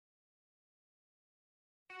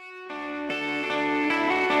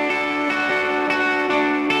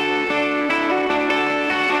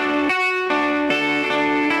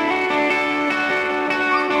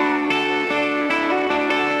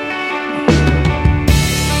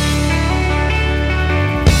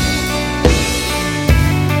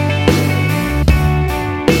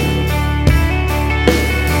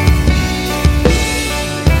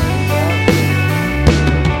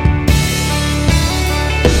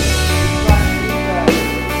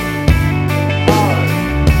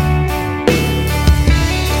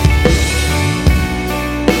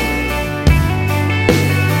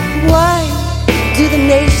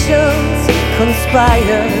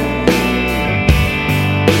conspire,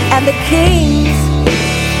 and the kings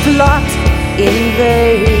plot in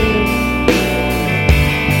vain.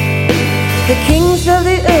 The kings of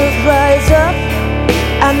the earth rise up,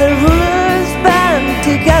 and the rulers band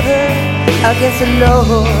together against the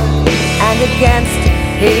Lord and against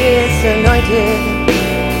His anointed.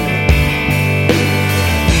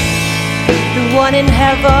 The one in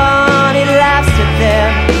heaven, He laughs at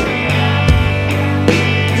them.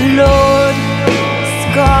 The Lord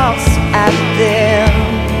scoffs at them,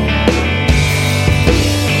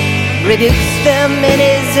 rebukes them in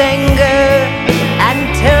His anger, and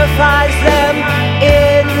terrifies them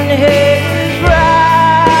in His wrath.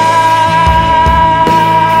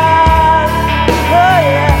 Oh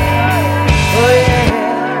yeah, oh yeah.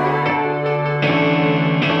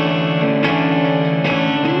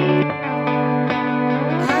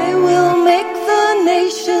 I will make the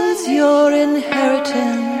nations your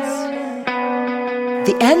inheritance,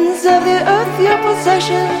 the ends of the earth your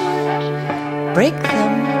possession. Break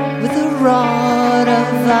them with a rod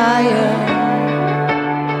of iron,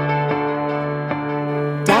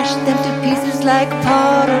 dash them to pieces like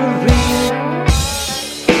pottery.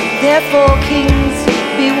 Therefore, kings,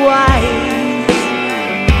 be wise,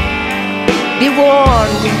 be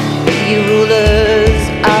warned, ye rulers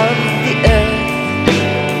of the earth.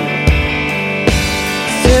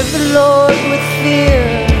 Serve the Lord with fear,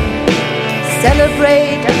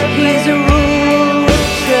 celebrate His rule with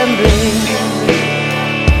trembling.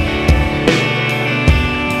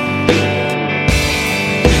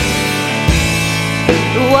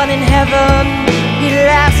 The one in heaven, He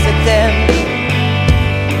laughs at them.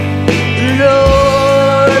 The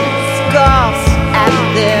Lord scoffs at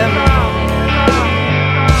them,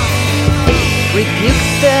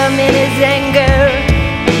 rebukes them in His anger,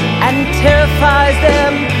 and terrifies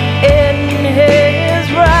them in His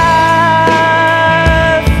wrath.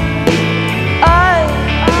 I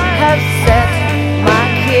have set my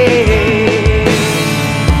king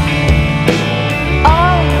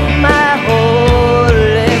on my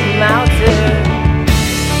holy mountain.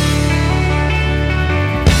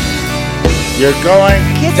 You're going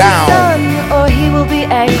Kiss down. His son, or He will be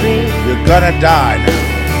angry, You're gonna die now.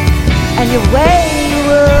 and your way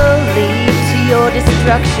will lead to your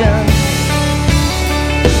destruction.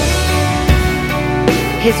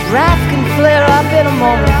 His wrath can flare up in a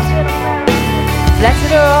moment.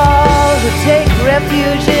 Blessed are all who take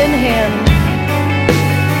refuge in Him.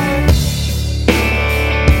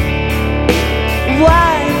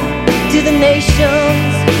 Why do the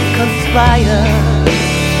nations conspire,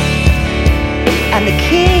 and the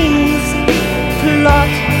kings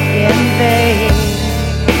plot in vain?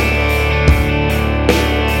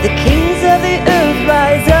 The kings of the earth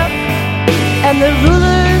rise up, and the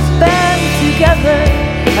rulers band together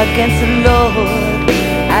against the Lord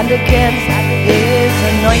and against His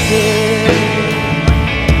anointed.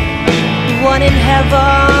 The one in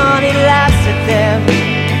heaven, He laughs at them.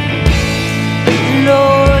 The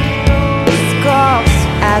Lord scoffs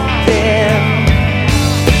at them,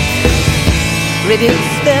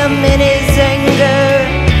 rebukes them in His anger,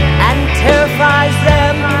 and terrifies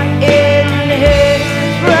them in His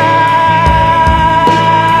wrath.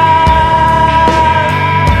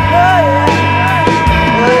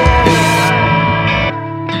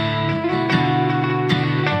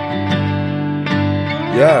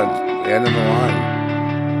 Yeah, the end of the line.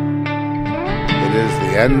 It is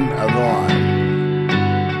the end of the line.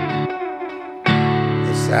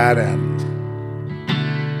 The sad end.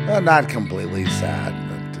 Well, not completely sad,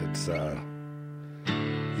 but it's,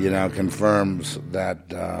 confirms that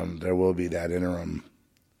there will be that interim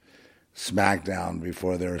smackdown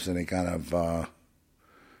before there's any kind of,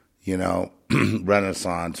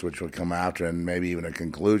 renaissance, which would come after, and maybe even a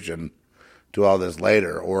conclusion to all this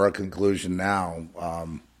later, or a conclusion now,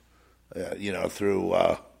 through,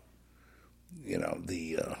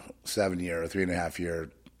 the 7 year, 3.5 year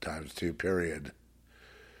times 2 period,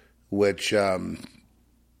 which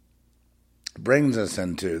brings us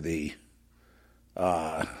into the,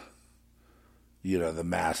 the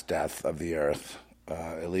mass death of the earth,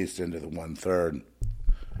 at least into the 1/3,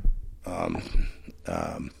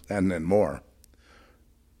 and then more.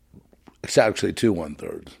 It's actually 2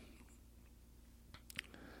 1/3.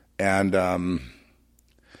 And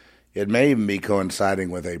it may even be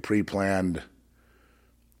coinciding with a pre-planned,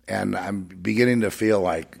 and I'm beginning to feel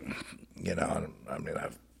like,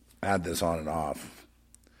 I've had this on and off,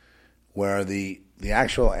 where the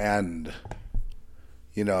actual end,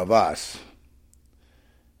 of us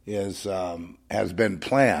is has been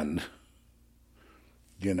planned,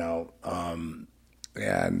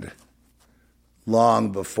 and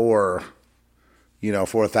long before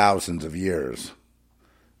for thousands of years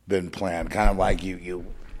been planned. Kind of like you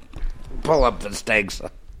pull up the stakes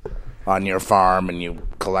on your farm and you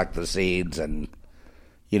collect the seeds and,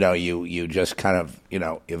 you just kind of,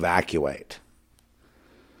 evacuate.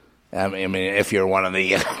 I mean, if you're one of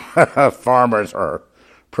the farmers or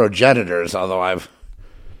progenitors, although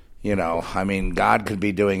God could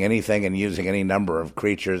be doing anything and using any number of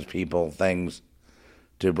creatures, people, things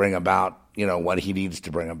to bring about, what he needs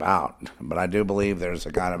to bring about. But I do believe there's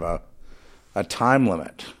a kind of a time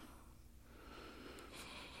limit.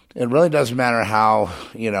 It really doesn't matter how,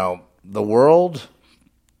 the world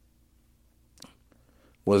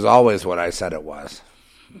was always what I said it was.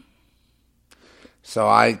 So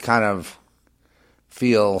I kind of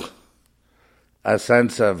feel a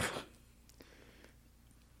sense of,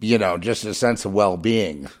 just a sense of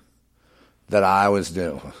well-being that I always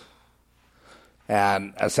knew.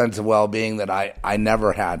 And a sense of well-being that I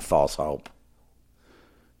never had false hope.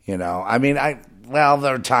 There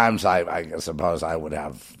are times I suppose I would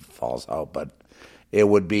have false hope, but it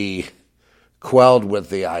would be quelled with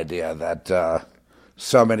the idea that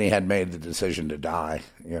so many had made the decision to die,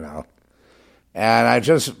 And I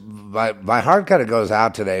just, my heart kind of goes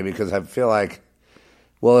out today because I feel like,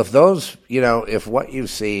 well, if those, if what you've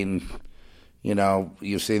seen,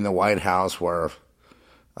 you've seen the White House where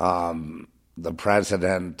the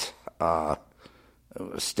president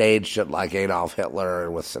staged it like Adolf Hitler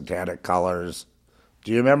with satanic colors.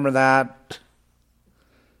 Do you remember that? Do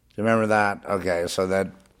you remember that? Okay, so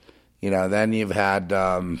that, then you've had,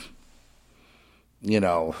 the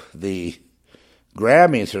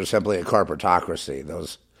Grammys are simply a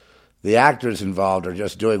corporatocracy. The actors involved are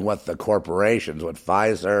just doing what the corporations, what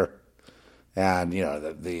Pfizer, and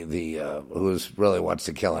the who's really wants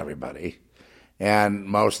to kill everybody, and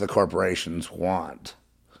most of the corporations want.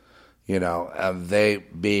 They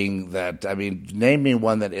being that. I mean, name me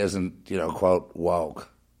one that isn't quote woke.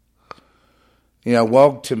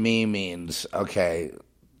 Woke to me means okay.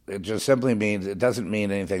 It just simply means it doesn't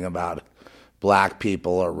mean anything about black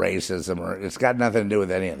people or racism, or it's got nothing to do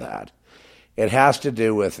with any of that. It has to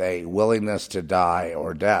do with a willingness to die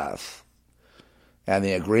or death and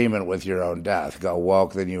the agreement with your own death. Go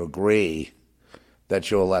woke, then you agree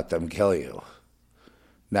that you will let them kill you.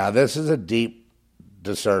 Now, this is a deep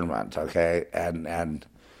discernment, okay? And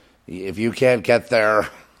if you can't get there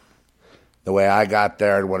the way I got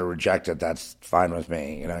there and want to reject it, that's fine with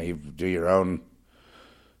me. You do your own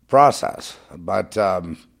process. But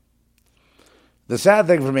the sad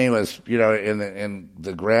thing for me was, in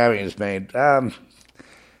the Grammys made,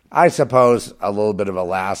 I suppose, a little bit of a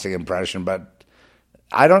lasting impression. But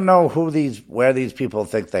I don't know where these people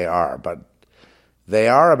think they are, but they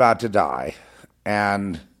are about to die,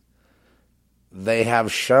 and they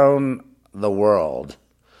have shown the world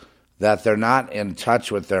that they're not in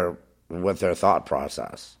touch with their thought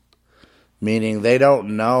process, meaning they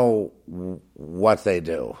don't know what they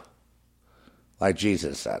do, like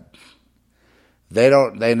Jesus said. They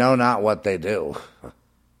know not what they do.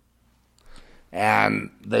 And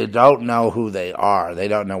they don't know who they are. They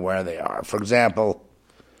don't know where they are. For example,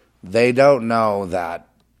 they don't know that,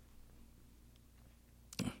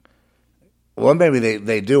 well, maybe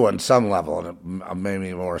they do on some level, on a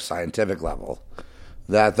maybe more scientific level,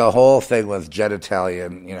 that the whole thing with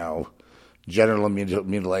genitalia, genital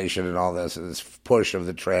mutilation and all this push of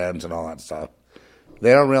the trans and all that stuff,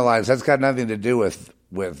 they don't realize that's got nothing to do with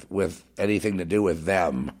anything to do with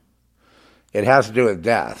them. It has to do with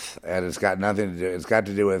death, and it's got nothing to do. It's got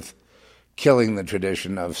to do with killing the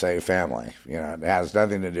tradition of, say, family. It has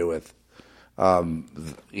nothing to do with, them,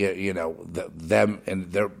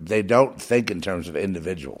 and they don't think in terms of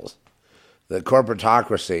individuals. The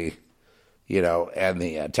corporatocracy, and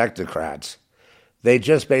the technocrats, they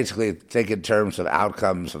just basically think in terms of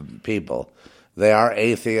outcomes of people. They are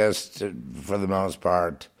atheists for the most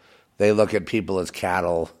part. They look at people as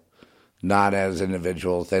cattle, not as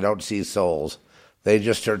individuals. They don't see souls. They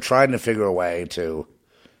just are trying to figure a way to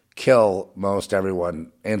kill most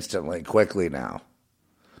everyone instantly, quickly now,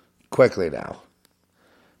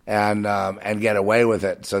 and get away with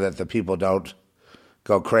it so that the people don't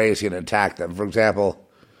go crazy and attack them. For example,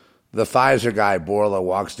 the Pfizer guy, Borla,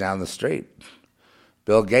 walks down the street.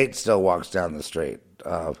 Bill Gates still walks down the street.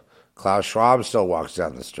 Klaus Schwab still walks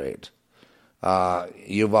down the street.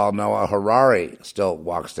 Yuval Noah Harari still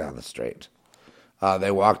walks down the street.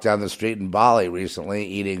 They walked down the street in Bali recently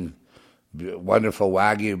eating wonderful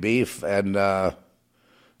Wagyu beef and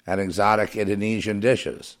exotic Indonesian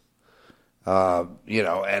dishes,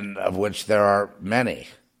 and of which there are many.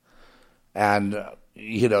 And,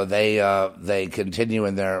 they continue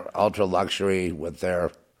in their ultra luxury with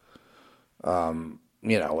their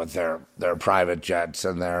with their private jets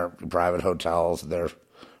and their private hotels, their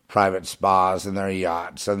private spas and their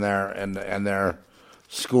yachts and their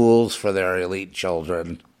schools for their elite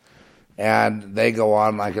children. And they go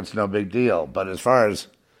on like it's no big deal. But as far as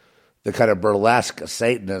the kind of burlesque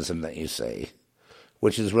Satanism that you see,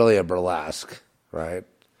 which is really a burlesque, right,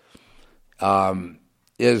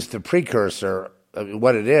 is the precursor of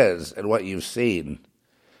what it is and what you've seen.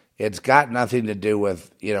 It's got nothing to do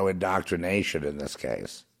with, indoctrination in this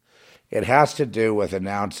case. It has to do with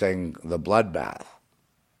announcing the bloodbath.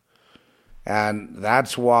 And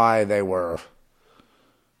that's why they were,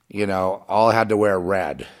 all had to wear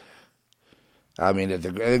red. I mean, the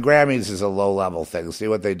Grammys is a low-level thing. See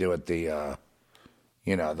what they do at the,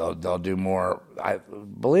 they'll do more. I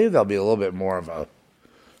believe there'll be a little bit more of a,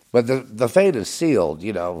 but the fate is sealed,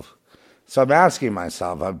 So I'm asking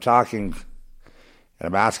myself, I'm talking, and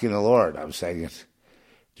I'm asking the Lord, I'm saying,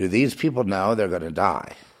 do these people know they're going to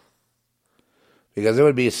die? Because it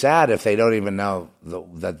would be sad if they don't even know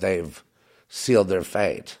that they've sealed their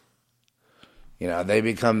fate. They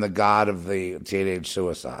become the god of the teenage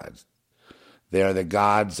suicides. They are the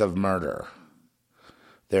gods of murder.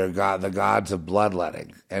 They're the gods of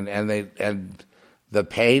bloodletting, and the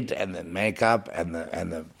paint and the makeup and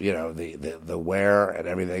the wear and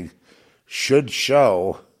everything should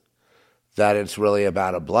show that it's really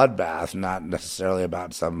about a bloodbath, not necessarily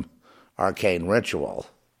about some arcane ritual.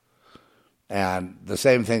 And the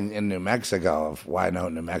same thing in New Mexico. Why I know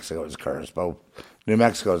New Mexico is cursed, but New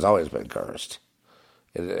Mexico has always been cursed.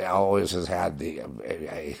 It always has had the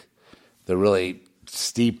really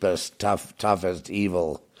steepest, toughest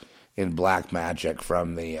evil in black magic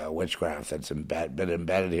from the witchcraft that's been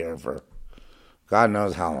embedded here for God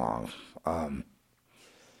knows how long.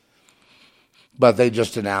 But they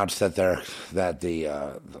just announced that the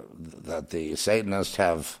Satanists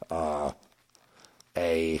have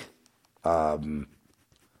a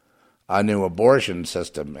new abortion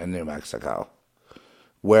system in New Mexico,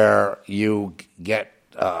 where you get,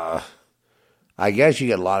 I guess you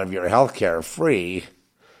get a lot of your health care free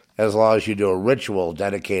as long as you do a ritual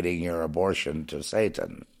dedicating your abortion to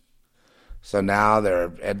Satan. So now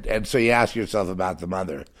and so you ask yourself about the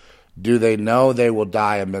mother. Do they know they will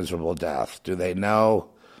die a miserable death? Do they know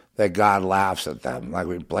that God laughs at them? Like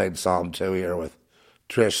we played Psalm 2 here with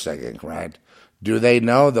Trish singing, right? Do they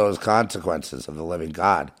know those consequences of the living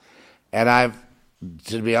God? And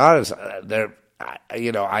to be honest, I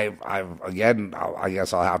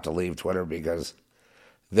guess I'll have to leave Twitter because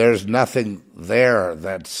there's nothing there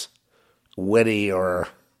that's witty or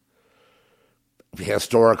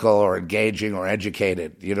historical or engaging or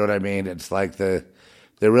educated. You know what I mean? It's like there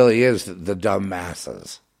really is the dumb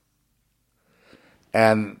masses.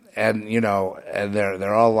 And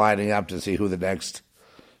they're all lining up to see who the next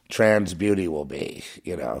trans beauty will be,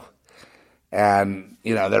 And,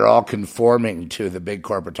 they're all conforming to the big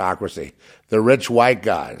corporatocracy. The rich white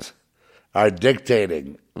guys are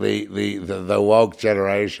dictating the woke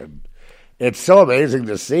generation. It's so amazing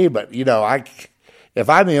to see, but, if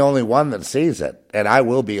I'm the only one that sees it, and I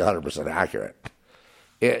will be 100% accurate,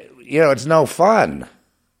 it's no fun.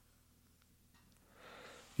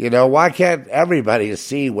 Why can't everybody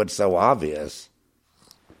see what's so obvious?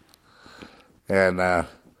 And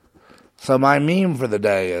so my meme for the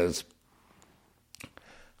day is,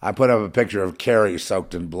 I put up a picture of Carrie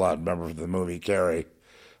soaked in blood. Remember the movie Carrie,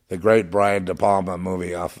 the great Brian De Palma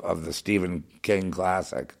movie of the Stephen King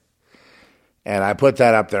classic. And I put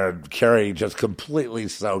that up there, Carrie just completely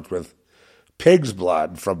soaked with pig's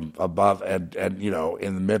blood from above and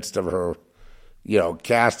in the midst of her,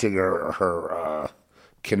 casting her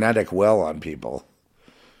kinetic will on people,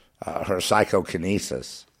 her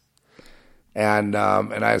psychokinesis. And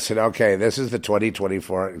I said, okay, this is the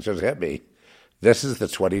 2024, it just hit me. This is the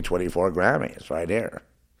 2024 Grammys right here,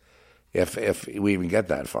 if we even get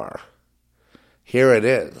that far. Here it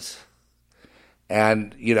is.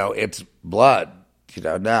 And, it's blood,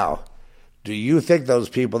 Now, do you think those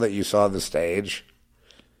people that you saw on the stage,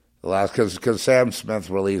 because Sam Smith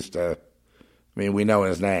released we know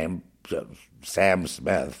his name, Sam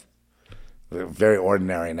Smith, a very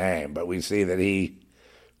ordinary name, but we see that he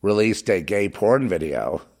released a gay porn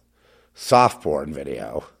video, soft porn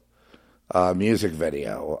video, music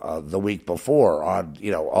video the week before on,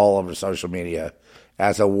 all over social media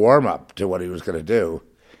as a warm-up to what he was going to do.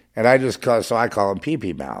 And I call him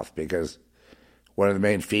pee-pee mouth, because one of the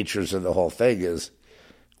main features of the whole thing is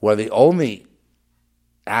one of the only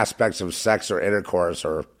aspects of sex or intercourse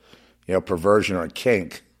or, perversion or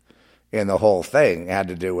kink in the whole thing had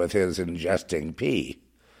to do with his ingesting pee.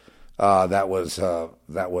 That was a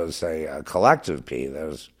collective pee. That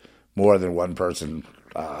was more than one person,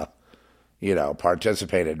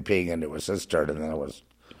 participated in peeing into a cistern, and then it was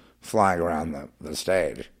flying around the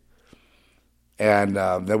stage. And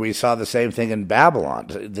then we saw the same thing in Babylon.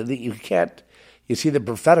 You see, the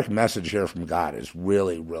prophetic message here from God is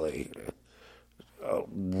really, really,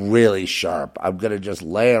 really sharp. I'm going to just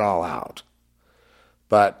lay it all out.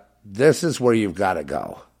 But this is where you've got to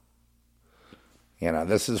go.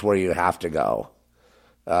 This is where you have to go.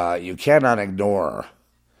 You cannot ignore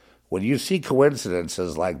when you see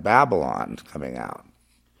coincidences like Babylon coming out,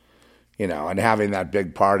 and having that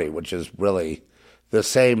big party, which is really the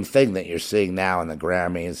same thing that you're seeing now in the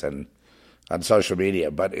Grammys and on social media,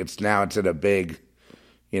 but it's in a big,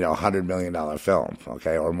 $100 million film,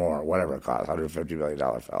 okay, or more, whatever it costs, $150 million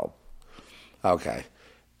film, okay,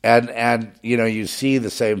 and you see the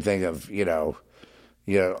same thing of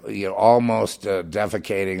almost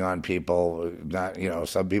defecating on people, not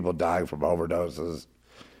some people dying from overdoses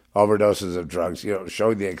of drugs,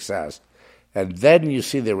 showing the excess, and then you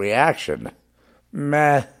see the reaction,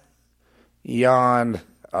 meh. Yawn.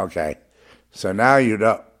 Okay. So now you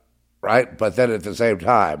know, right? But then at the same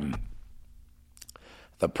time,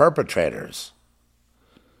 the perpetrators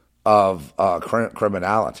of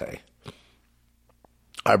criminality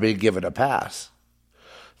are being given a pass.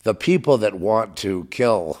 The people that want to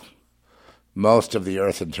kill most of the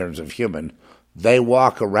earth in terms of human, they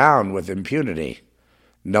walk around with impunity.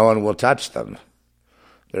 No one will touch them.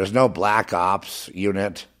 There's no black ops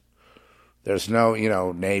unit. There's no,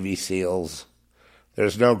 Navy SEALs.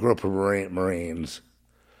 There's no group of Marines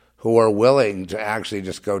who are willing to actually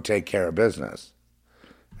just go take care of business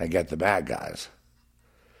and get the bad guys.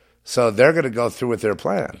 So they're going to go through with their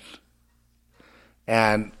plan.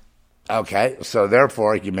 And, okay, so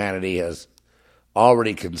therefore humanity has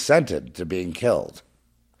already consented to being killed.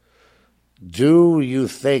 Do you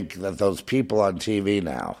think that those people on TV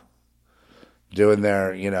now doing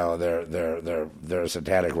their, their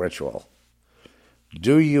satanic ritual,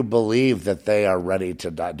 do you believe that they are ready to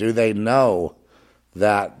die? Do they know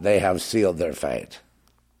that they have sealed their fate?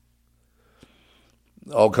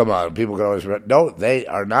 Oh, come on. People can always repent. No, they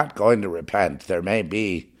are not going to repent.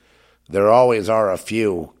 There always are a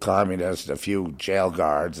few communists, a few jail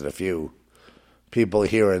guards, and a few people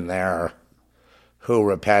here and there who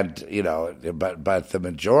repent, but the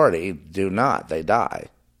majority do not. They die.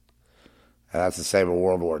 And that's the same in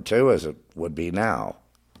World War II as it would be now.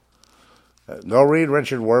 Go read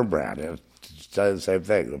Richard Wurmbrand. It does the same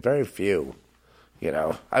thing. Very few.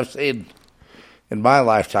 I've seen, in my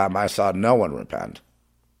lifetime, I saw no one repent.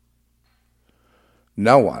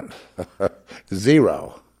 No one.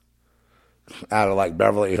 Zero. Out of like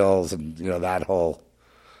Beverly Hills and, that whole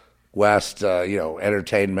West,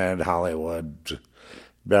 entertainment, Hollywood,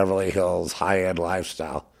 Beverly Hills, high-end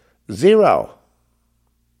lifestyle. Zero.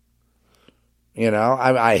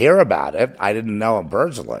 I hear about it. I didn't know them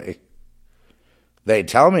personally. They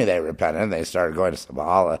tell me they repented and they started going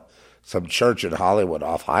to some church in Hollywood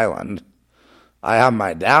off Highland. I have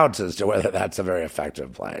my doubts as to whether that's a very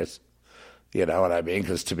effective place. You know what I mean?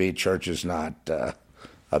 Because to me, church is not a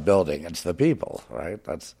building; it's the people, right?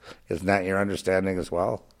 Isn't that your understanding as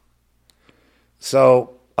well?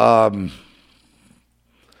 So, so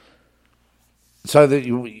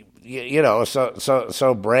that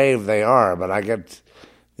so brave they are, but I get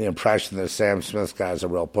the impression that Sam Smith guy's a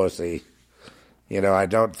real pussy. I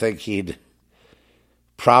don't think he'd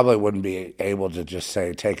probably wouldn't be able to just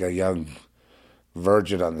say take a young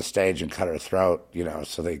virgin on the stage and cut her throat,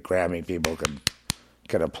 so the Grammy people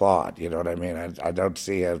can applaud. You know what I mean? I don't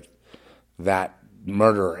see that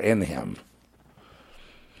murder in him.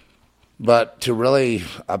 But to really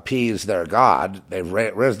appease their God, they've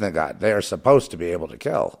risen to God. They are supposed to be able to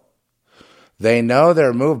kill. They know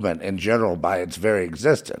their movement in general, by its very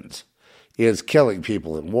existence, is killing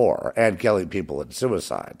people in war and killing people in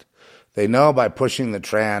suicide. They know by pushing the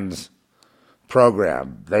trans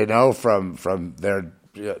program, they know from their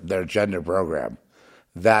gender program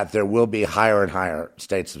that there will be higher and higher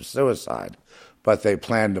states of suicide, but they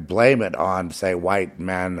plan to blame it on, say, white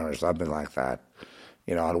men or something like that,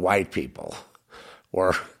 on white people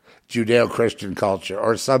or Judeo-Christian culture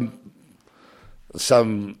or some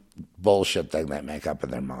bullshit thing they make up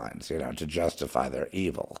in their minds, to justify their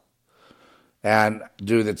evil. And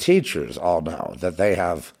do the teachers all know that they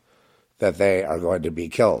are going to be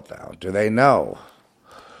killed now? Do they know?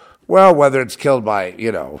 Well, whether it's killed by,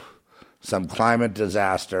 some climate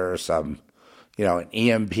disaster, some, an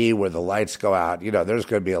EMP where the lights go out, there's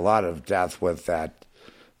going to be a lot of death with that,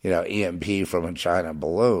 EMP from a China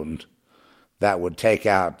balloon that would take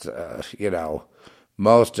out,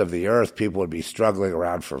 most of the earth. People would be struggling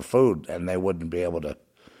around for food, and they wouldn't be able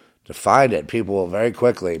to find it, people will very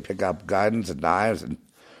quickly pick up guns and knives and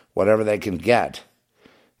whatever they can get,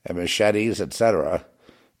 and machetes, etc.,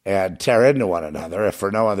 and tear into one another, if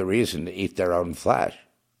for no other reason, to eat their own flesh.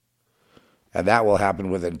 And that will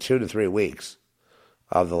happen within 2 to 3 weeks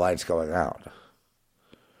of the lights going out.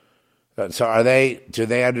 So do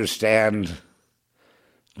they understand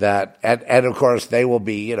that, and of course they will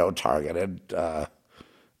be, targeted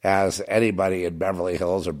as anybody in Beverly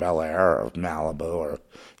Hills or Bel Air or Malibu or,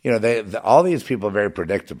 all these people are very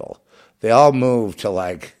predictable. They all move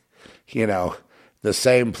to the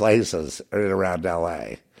same places around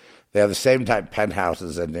L.A. They have the same type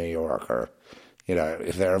penthouses in New York, or,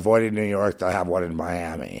 if they're avoiding New York, they'll have one in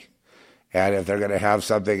Miami. And if they're going to have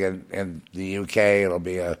something in the UK, it'll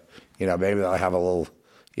be maybe they'll have a little,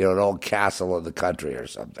 an old castle in the country or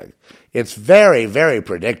something. It's very, very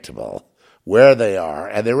predictable where they are,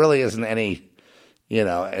 and there really isn't any,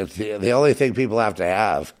 the only thing people have to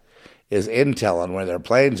have is intel on where their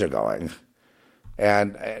planes are going.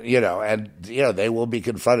 And, they will be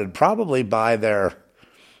confronted probably by their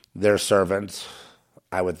servants,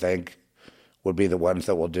 I would think, would be the ones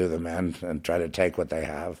that will do them in and try to take what they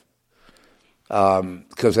have.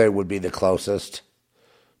 Because they would be the closest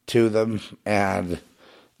to them, and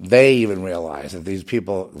they even realize that these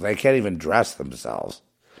people, they can't even dress themselves.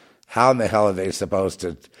 How in the hell are they supposed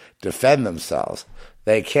to defend themselves?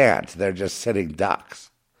 They can't. They're just sitting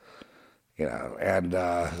ducks. And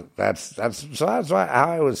that's why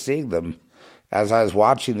how I was seeing them as I was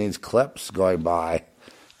watching these clips going by.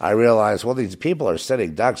 I realized, well, these people are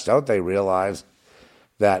sitting ducks. Don't they realize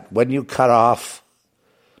that when you cut off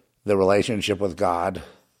the relationship with God,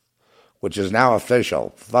 which is now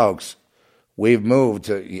official, folks, we've moved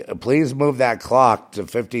to, please move that clock to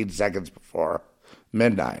 15 seconds before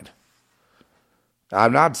midnight.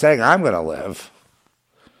 I'm not saying I'm going to live,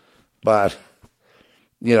 but,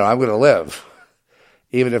 I'm going to live.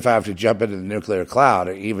 Even if I have to jump into the nuclear cloud,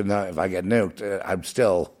 even though if I get nuked, I'm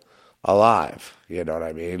still alive. You know what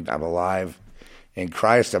I mean? I'm alive in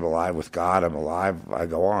Christ. I'm alive with God. I'm alive. I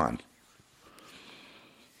go on.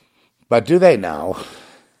 But do they know?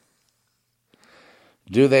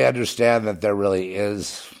 Do they understand that there really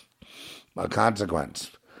is a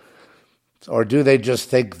consequence? Or do they just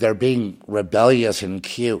think they're being rebellious and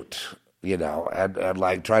cute, and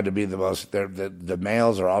like trying to be the most, the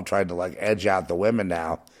males are all trying to edge out the women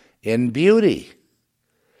now in beauty.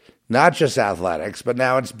 Not just athletics, but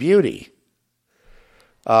now it's beauty.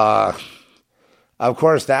 Of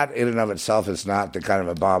course, that in and of itself is not the kind of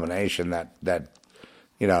abomination that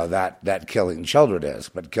killing children is.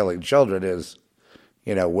 But killing children is,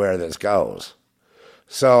 where this goes.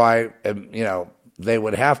 So they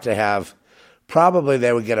would have to have, probably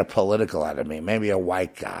they would get a political enemy, maybe a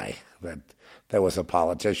white guy that was a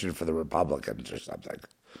politician for the Republicans or something,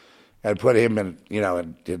 and put him in,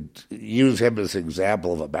 and use him as an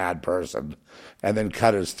example of a bad person, and then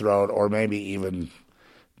cut his throat, or maybe even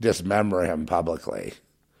dismember him publicly,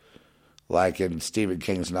 like in Stephen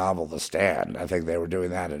King's novel The Stand. I think they were doing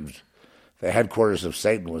that, and the headquarters of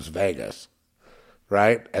Satan was Vegas,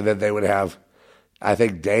 right? And then they would have, I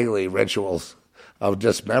think, daily rituals of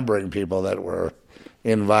dismembering people that were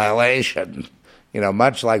in violation,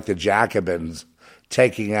 much like the Jacobins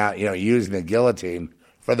taking out, using the guillotine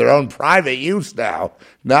for their own private use now,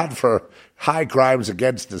 not for high crimes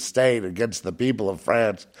against the state, against the people of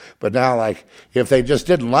France, but now, if they just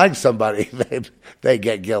didn't like somebody, they'd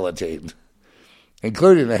get guillotined,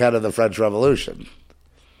 including the head of the French Revolution.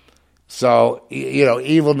 So,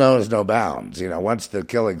 evil knows no bounds. Once the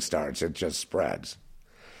killing starts, it just spreads.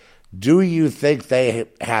 Do you think they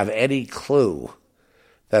have any clue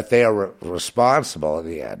that they are responsible in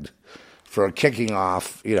the end for kicking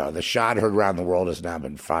off, the shot heard around the world has now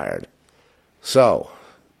been fired? So,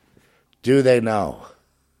 do they know?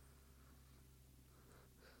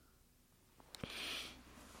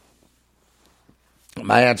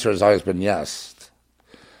 My answer has always been yes.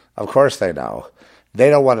 Of course they know. They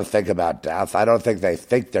don't want to think about death. I don't think they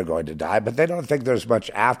think they're going to die, but they don't think there's much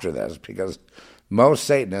after this, because most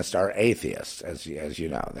Satanists are atheists, as you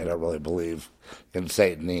know. They don't really believe in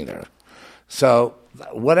Satan either. So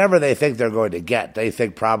whatever they think they're going to get, they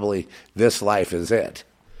think probably this life is it.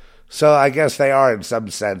 So I guess they are, in some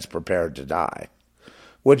sense, prepared to die,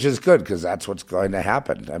 which is good, because that's what's going to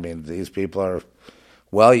happen. I mean, these people are,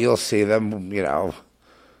 well, you'll see them,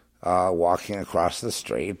 walking across the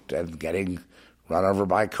street and getting run over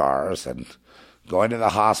by cars and going to the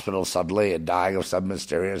hospital suddenly and dying of some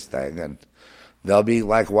mysterious thing, and they'll be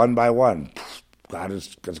one by one. God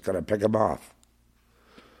is going to pick them off.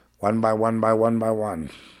 One by one by one by one.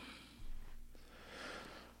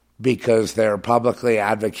 because they're publicly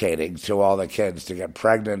advocating to all the kids to get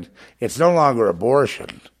pregnant. It's no longer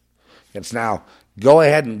abortion. It's now go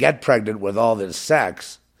ahead and get pregnant with all this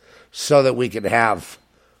sex so that we can have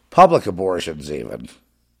public abortions even.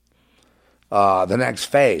 The next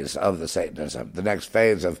phase of the Satanism, the next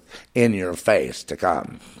phase of in your face to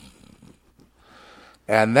come.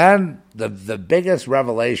 And then the biggest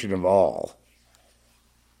revelation of all,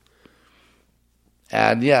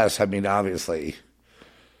 and yes, I mean, obviously,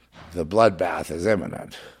 the bloodbath is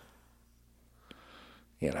imminent.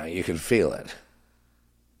 You know, you can feel it.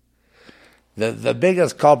 The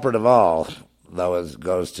biggest culprit of all, though,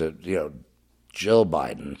 goes to, Jill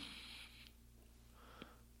Biden.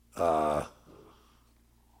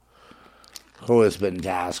 Who has been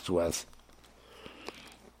tasked with,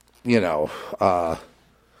 being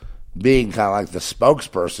kind of like the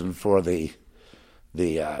spokesperson for the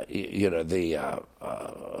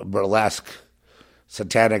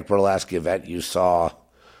satanic burlesque event you saw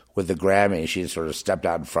with the Grammy. She sort of stepped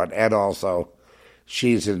out in front, and also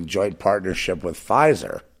she's in joint partnership with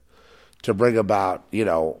Pfizer to bring about,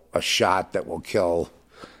 a shot that will kill,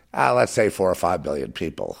 let's say 4 or 5 billion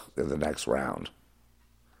people in the next round.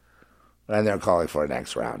 And they're calling for a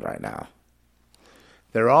next round right now.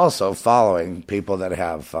 They're also following people that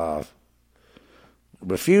have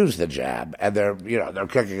refused the jab, and they're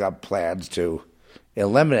cooking up plans to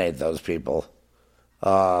eliminate those people,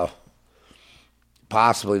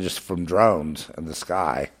 possibly just from drones in the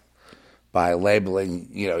sky, by labeling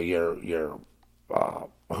your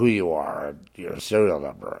who you are and your serial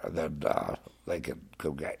number, and then they can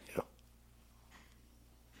come get you.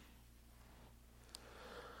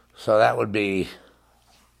 So that would be,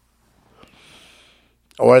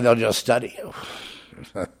 or they'll just study you.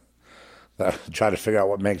 Try to figure out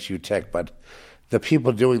what makes you tick. But the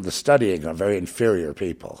people doing the studying are very inferior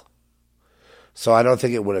people. So I don't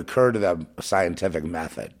think it would occur to them scientific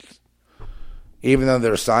methods. Even though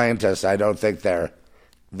they're scientists, I don't think their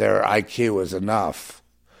IQ is enough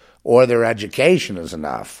or their education is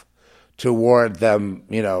enough to warrant them,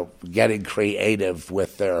 getting creative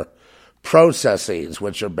with their processes,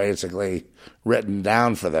 which are basically written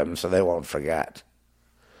down for them so they won't forget.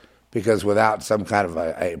 Because without some kind of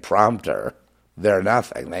a prompter, they're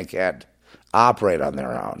nothing. They can't operate on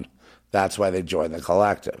their own. That's why they join the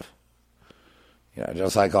collective.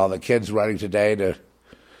 Just like all the kids running today to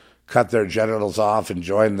cut their genitals off and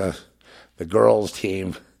join the girls'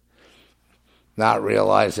 team, not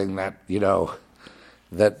realizing that,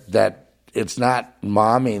 that it's not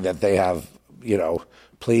mommy that they have,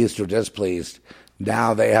 pleased or displeased.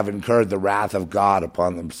 Now they have incurred the wrath of God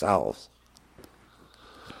upon themselves.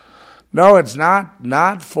 No, it's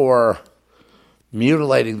not for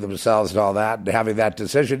mutilating themselves and all that, and having that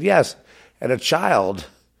decision. Yes, and a child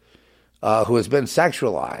who has been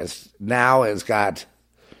sexualized now has got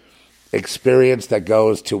experience that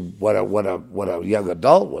goes to what a young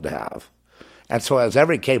adult would have, and so has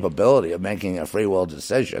every capability of making a free will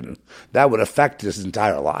decision that would affect his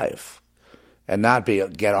entire life. And not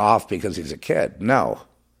get off because he's a kid. No.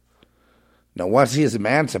 Once he's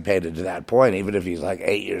emancipated to that point, even if he's like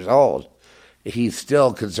 8 years old, he's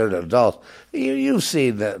still considered an adult. You've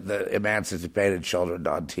seen the emancipated children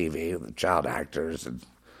on TV, the child actors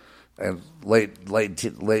and late night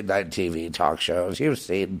TV talk shows. You've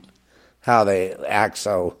seen how they act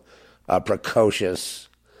so precocious.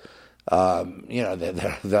 They're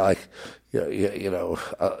like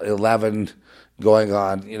 11. Going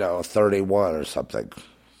on, 31 or something.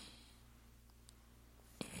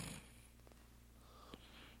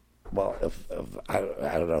 Well, if I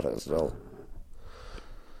don't know if they still,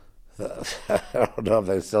 I don't know if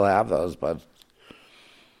they still have those, but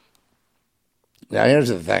now here's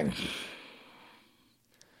the thing.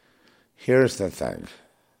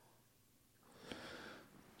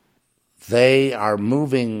 They are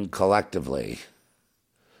moving collectively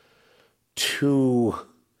to.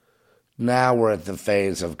 Now we're at the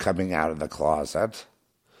phase of coming out of the closet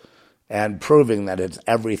and proving that it's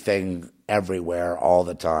everything, everywhere, all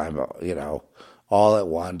the time, all at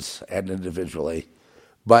once and individually.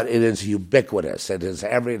 But it is ubiquitous. It is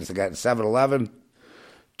it's got 7-Eleven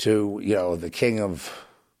to, the king of,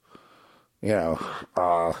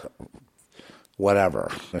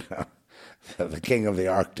 whatever, the king of the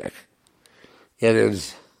Arctic. It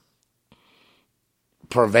is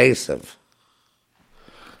pervasive.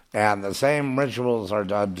 And the same rituals are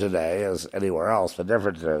done today as anywhere else. The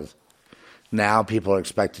difference is now people are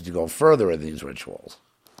expected to go further in these rituals.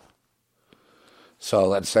 So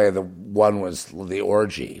let's say the one was the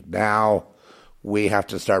orgy. Now we have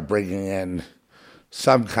to start bringing in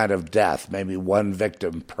some kind of death, maybe one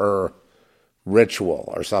victim per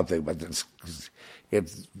ritual or something, but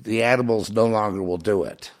it's the animals no longer will do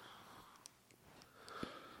it.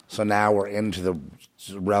 So now we're into the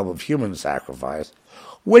realm of human sacrifice,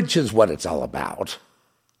 which is what it's all about.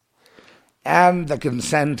 And the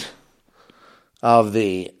consent of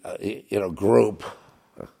the group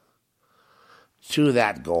to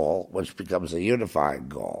that goal, which becomes a unified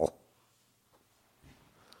goal.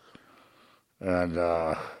 And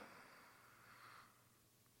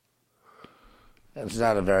it's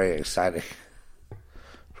not a very exciting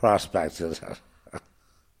prospect, is it?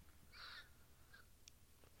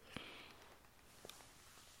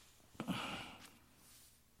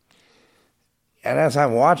 And as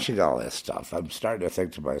I'm watching all this stuff, I'm starting to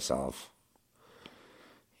think to myself,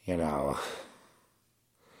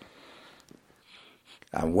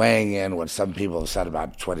 I'm weighing in what some people have said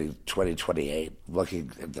about 2028,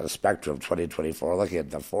 looking at the spectrum of 2024, looking at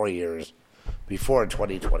the 4 years before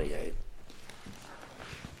 2028.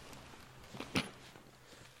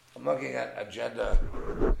 I'm looking at Agenda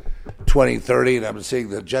 2030, and I'm seeing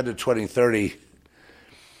the Agenda 2030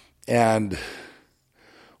 and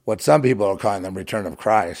what some people are calling the return of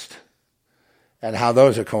Christ, and how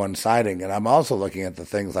those are coinciding. And I'm also looking at the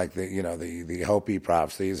things like the Hopi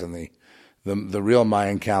prophecies and the real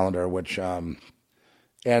Mayan calendar, which ends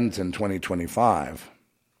in 2025,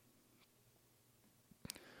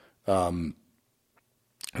 not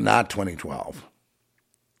 2012,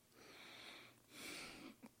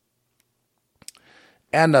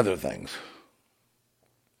 and other things.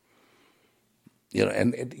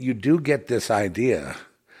 And you do get this idea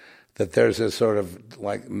that there's this sort of,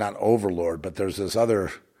 like, not overlord, but there's this other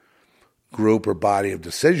group or body of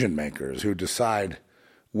decision makers who decide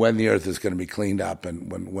when the earth is going to be cleaned up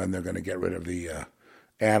and when they're going to get rid of the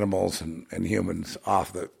animals and humans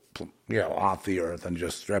off the earth and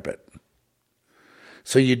just strip it.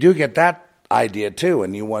 So you do get that idea too,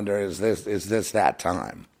 and you wonder, is this that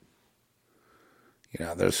time?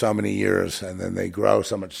 There's so many years, and then they grow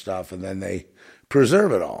so much stuff, and then they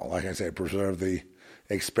preserve it all. Like I say, preserve the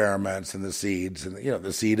experiments and the seeds and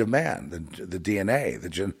the seed of man, the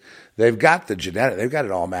DNA, they've got the genetic, they've got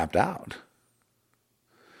it all mapped out.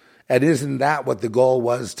 And isn't that what the goal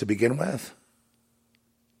was to begin with?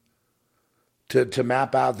 To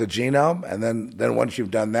map out the genome, and then once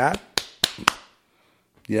you've done that,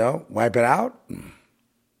 wipe it out.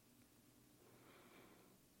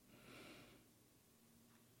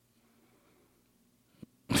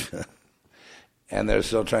 And they're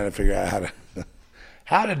still trying to figure out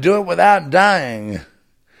how to do it without dying.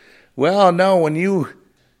 Well, no,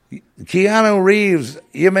 Keanu Reeves,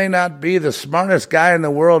 you may not be the smartest guy in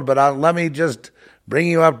the world, but let me just bring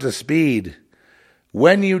you up to speed.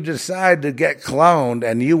 When you decide to get cloned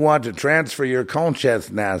and you want to transfer your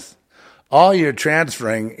consciousness, all you're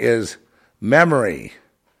transferring is memory,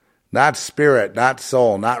 not spirit, not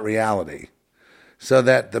soul, not reality. So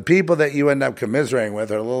that the people that you end up commiserating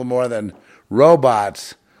with are a little more than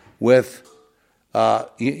robots with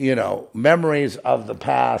memories of the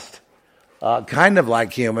past, kind of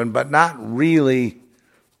like human, but not really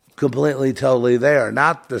completely, totally there.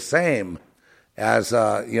 Not the same as, he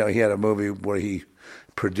had a movie where he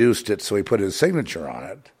produced it, so he put his signature on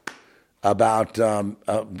it, about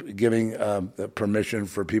giving permission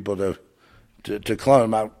for people to clone,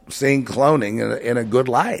 about seeing cloning in a good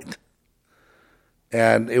light.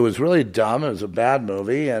 And it was really dumb. It was a bad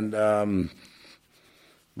movie, and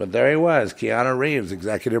but there he was, Keanu Reeves,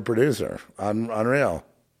 executive producer, unreal.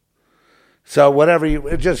 So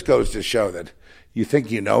it just goes to show that you think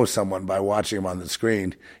you know someone by watching them on the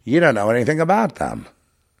screen. You don't know anything about them.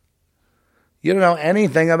 You don't know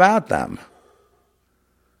anything about them.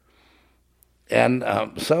 And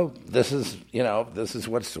so this is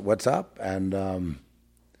what's up, and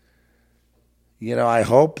I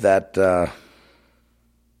hope that.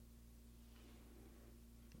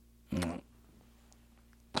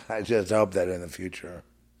 I just hope that in the future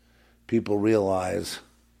people realize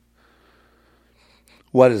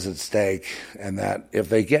what is at stake, and that if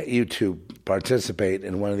they get you to participate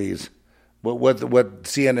in one of these, what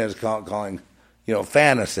CNN is calling,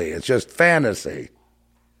 fantasy, it's just fantasy.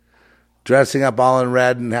 Dressing up all in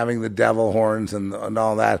red and having the devil horns and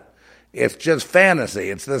all that, it's just fantasy.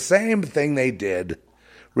 It's the same thing they did.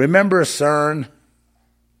 Remember CERN?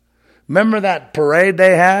 Remember that parade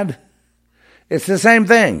they had? It's the same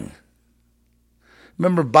thing.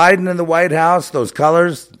 Remember Biden in the White House, those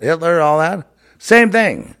colors, Hitler, all that? Same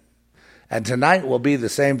thing. And tonight will be the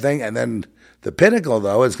same thing. And then the pinnacle,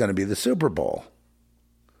 though, is going to be the Super Bowl.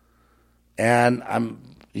 And I'm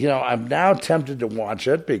now tempted to watch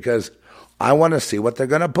it because I want to see what they're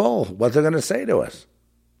going to pull, what they're going to say to us.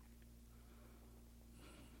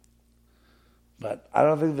 But I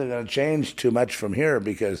don't think they're going to change too much from here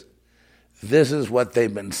because this is what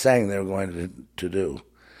they've been saying they're going to do.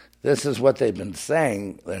 This is what they've been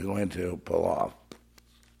saying they're going to pull off.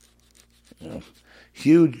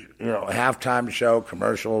 Huge, halftime show,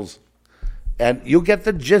 commercials, and you get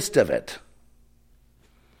the gist of it.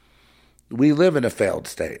 We live in a failed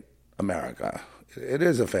state, America. It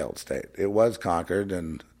is a failed state. It was conquered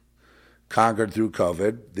and conquered through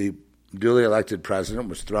COVID. The duly elected president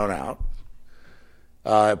was thrown out.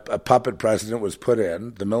 A puppet president was put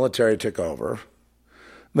in. The military took over.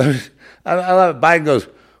 I love it. Biden goes,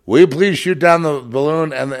 "Will you please shoot down the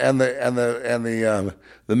balloon?" And the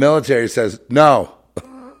military says no.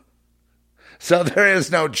 So there is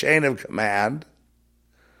no chain of command.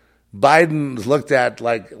 Biden's looked at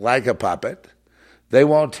like a puppet. They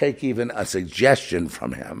won't take even a suggestion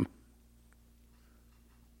from him.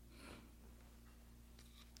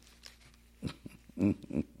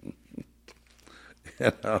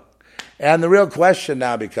 And the real question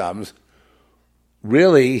now becomes,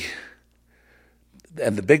 really,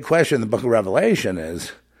 and the big question in the book of Revelation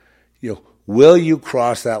is, will you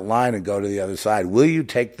cross that line and go to the other side? Will you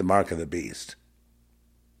take the mark of the beast?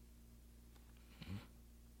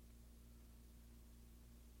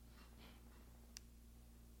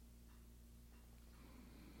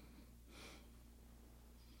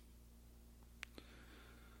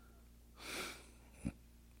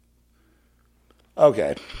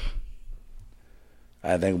 Okay.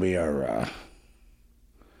 I think we are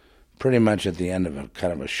pretty much at the end of a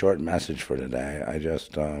kind of a short message for today. I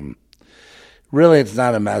just, really it's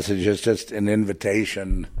not a message, it's just an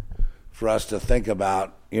invitation for us to think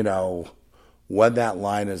about, when that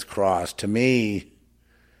line is crossed. To me,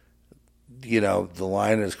 the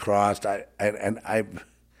line is crossed. I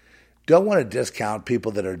don't want to discount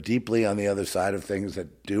people that are deeply on the other side of things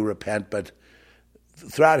that do repent, but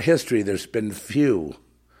throughout history, there's been few.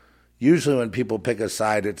 Usually, when people pick a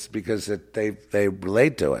side, it's because they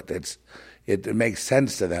relate to it. It makes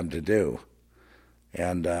sense to them to do,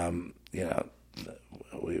 and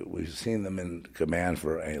we've seen them in command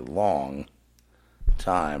for a long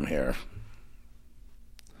time here.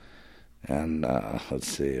 And let's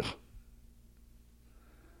see.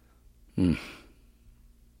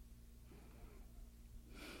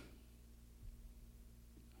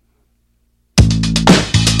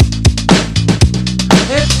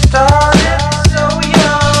 Started so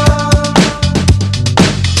young,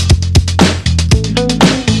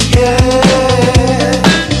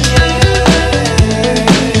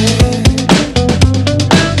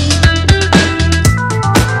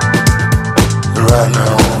 running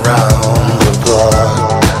around the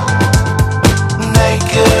block,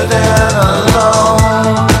 naked and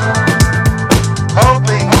alone,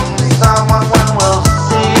 hoping someone will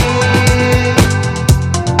see,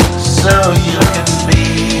 so you can be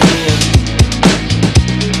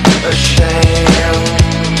ashamed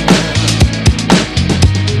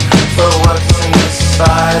for what's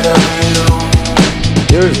inside of you.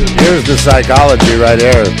 Here's the psychology right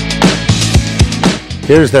here.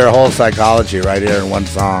 Here's their whole psychology right here in one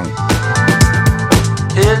song.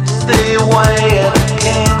 It's the way it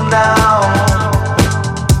came down,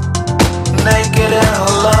 naked and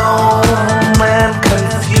alone and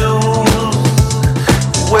confused,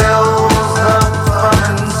 wells up from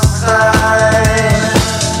inside.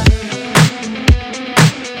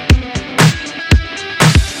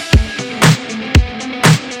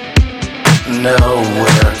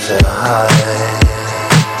 Nowhere to hide.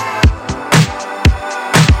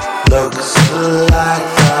 Looks like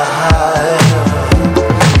the hive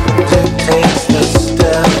dictates the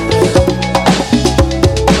steps,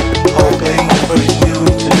 hoping for you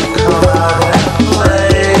to come out and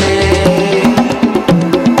play.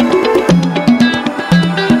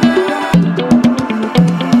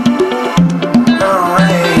 A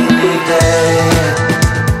rainy day,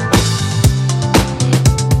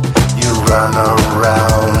 you run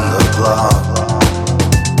around the block,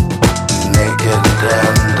 naked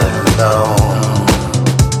and alone,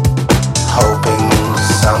 hoping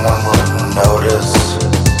someone will notice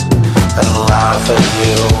and laugh at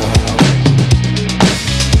you.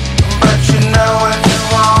 But you know it's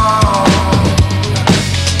wrong.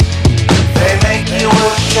 They make you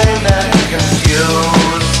ashamed and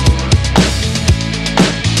confused.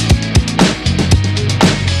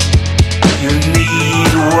 You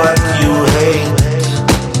need what you hate.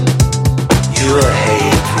 You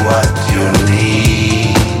hate what you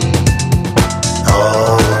need.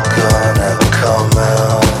 All gonna come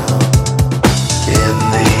out in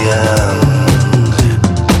the end.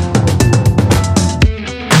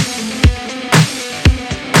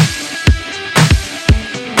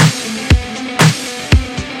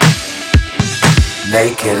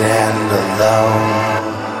 alone,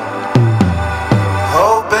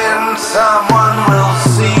 hoping someone will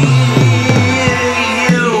see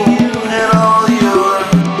you in all your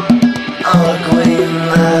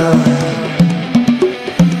ugliness.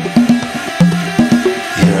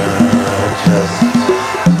 You're just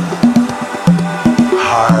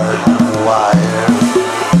hardwired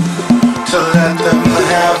to let them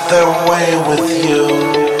have their way with you.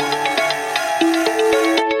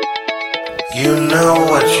 You know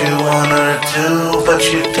what you wanna do, but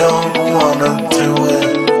you don't wanna do it.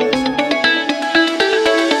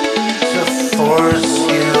 To force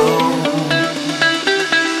you,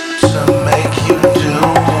 to make you do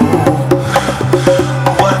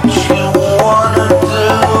what you wanna do.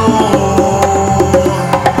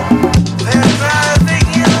 They're driving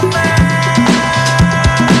you mad.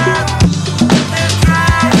 They're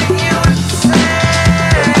driving you insane.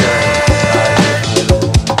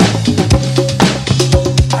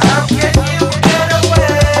 How can you get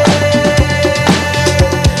away?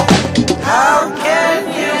 How can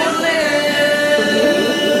you live?